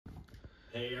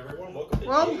Hey everyone, welcome to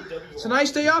Well, it's a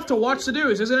nice day off to watch the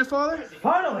news, isn't it, Father?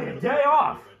 Finally, a day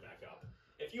off.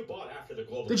 If you bought after the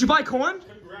global... Did you buy corn?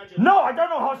 No, I don't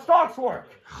know how stocks work.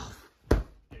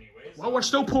 Anyways, Well, we're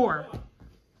still poor.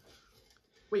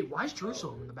 Wait, why is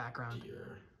Jerusalem in the background?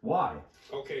 Why?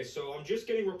 Okay, so I'm just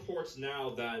getting reports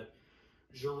now that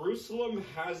Jerusalem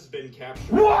has been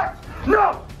captured. What?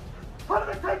 No! How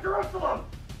did they take Jerusalem?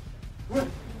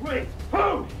 Wait,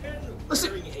 who?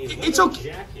 Listen, Wearing a it's leather okay.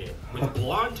 jacket with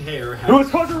blonde hair. It was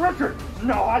Cousin Richard.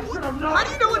 No, I should have known. How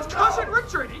do you know it's Cousin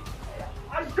Richard?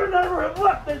 I should never have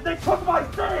left. They took my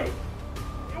city.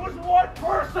 It was one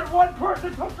person. One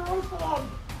person took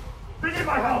Jerusalem. They need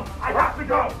my help. I have to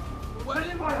go. They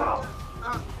need my help.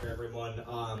 Everyone,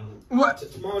 What?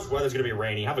 Tomorrow's weather's gonna be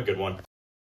rainy. Have a good one.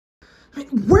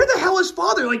 Where the hell is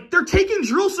Father? Like, they're taking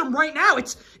Jerusalem right now.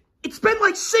 It's been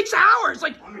like 6 hours.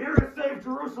 Like, I'm here to save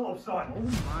Jerusalem, son. oh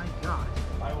my God.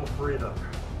 I will free them.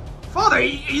 Father,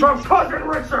 From Cousin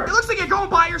Richard. it looks like you're going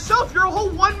by yourself. You're a whole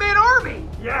one-man army.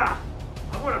 Yeah.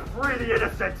 I'm gonna free the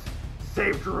innocent.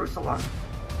 Save Jerusalem.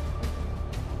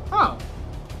 Oh.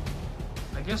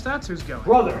 I guess that's who's going.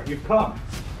 Brother, you've come.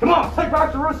 Come on, take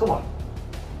back Jerusalem.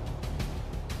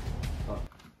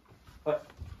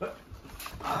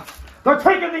 They're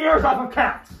taking the ears off of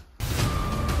cats.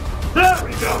 There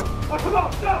we go. Oh, come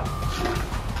on, go.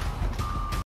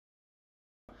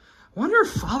 Wonder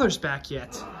if Father's back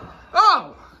yet.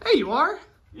 Oh, hey, you are.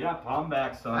 Yep, I'm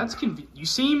back, son. That's convenient. You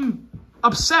seem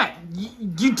upset.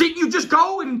 Didn't you just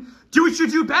go and do what you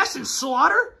do best and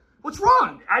slaughter? What's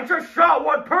wrong? I just shot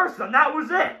one person. That was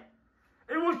it.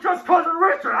 It was just Cousin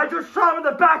Richard. I just shot him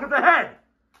in the back of the head.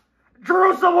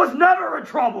 Jerusalem was never in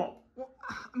trouble. Well,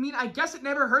 I mean, I guess it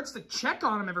never hurts to check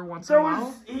on him every once in a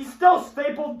while. He still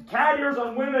stapled cat ears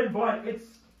on women, but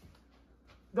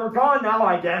they're gone now,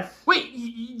 I guess. Wait,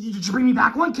 did you bring me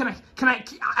back one?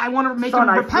 I want to make Son, him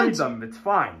I repent. freed them. It's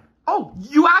fine. Oh,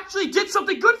 you actually did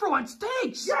something good for once.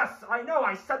 Thanks. Yes, I know.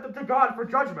 I sent them to God for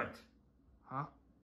judgment. Huh?